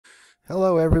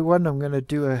Hello everyone, I'm going to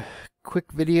do a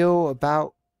quick video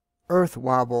about Earth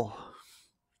wobble.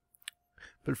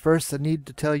 But first I need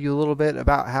to tell you a little bit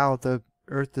about how the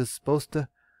Earth is supposed to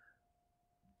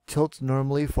tilt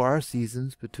normally for our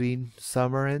seasons between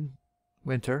summer and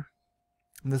winter.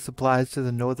 And this applies to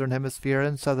the northern hemisphere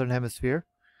and southern hemisphere.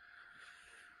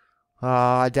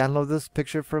 I downloaded this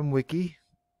picture from Wiki.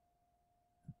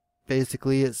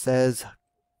 Basically it says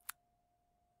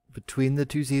between the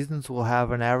two seasons we'll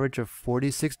have an average of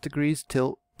 46 degrees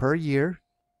tilt per year.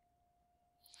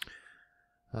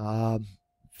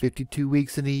 52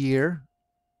 weeks in a year.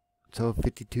 So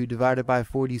 52 divided by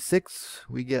 46,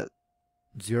 we get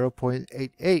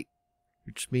 0.88,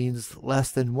 which means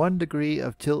less than 1 degree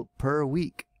of tilt per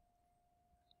week.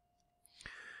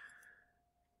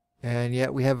 And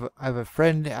yet I have a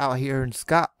friend out here in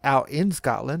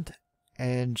Scotland,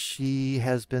 and she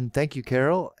has been, thank you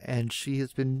Carol, and she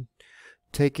has been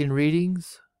taking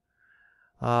readings.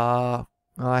 I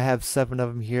have 7 of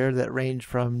them here that range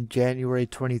from January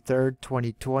 23rd,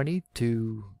 2020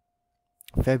 to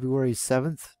February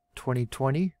 7th,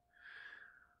 2020.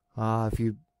 If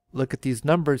you look at these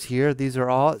numbers here, these are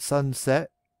all at sunset.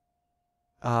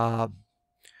 And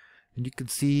you can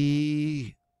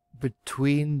see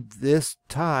between this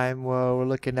time, well, we're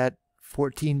looking at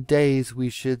 14 days, we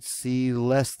should see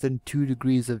less than 2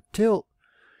 degrees of tilt.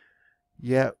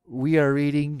 Yet we are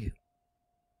reading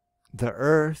the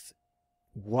Earth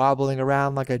wobbling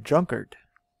around like a drunkard.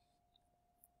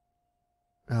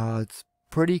 It's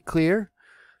pretty clear.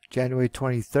 January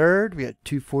 23rd, we had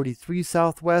 243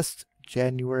 southwest.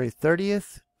 January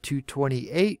 30th,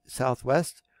 228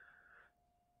 southwest.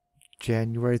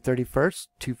 January 31st,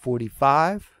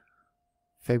 245.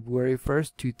 February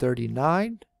 1st,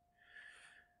 239.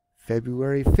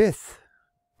 February 5th,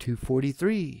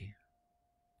 243.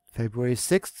 February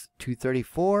 6th,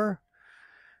 234.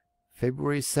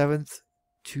 February 7th,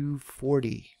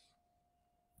 240.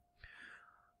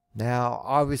 Now,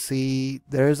 obviously,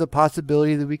 there is a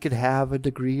possibility that we could have a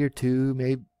degree or two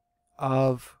maybe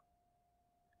of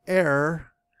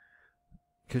error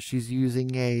because she's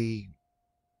using a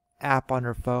app on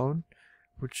her phone,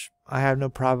 which I have no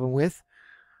problem with.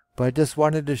 But I just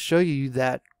wanted to show you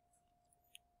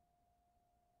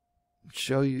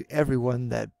everyone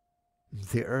that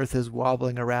the Earth is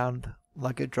wobbling around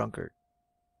like a drunkard.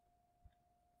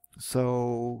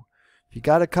 So if you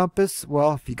got a compass,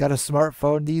 well, if you got a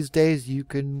smartphone these days, you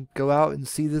can go out and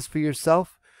see this for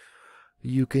yourself.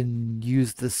 You can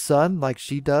use the sun like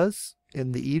she does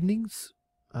in the evenings.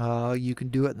 You can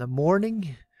do it in the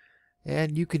morning,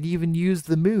 and you can even use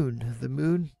the moon. The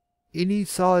moon, any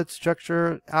solid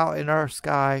structure out in our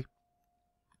sky,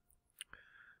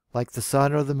 like the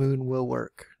sun or the moon, will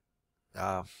work.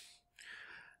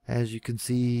 As you can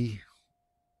see,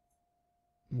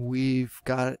 we've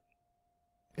got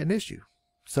an issue.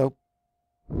 So,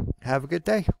 have a good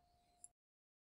day.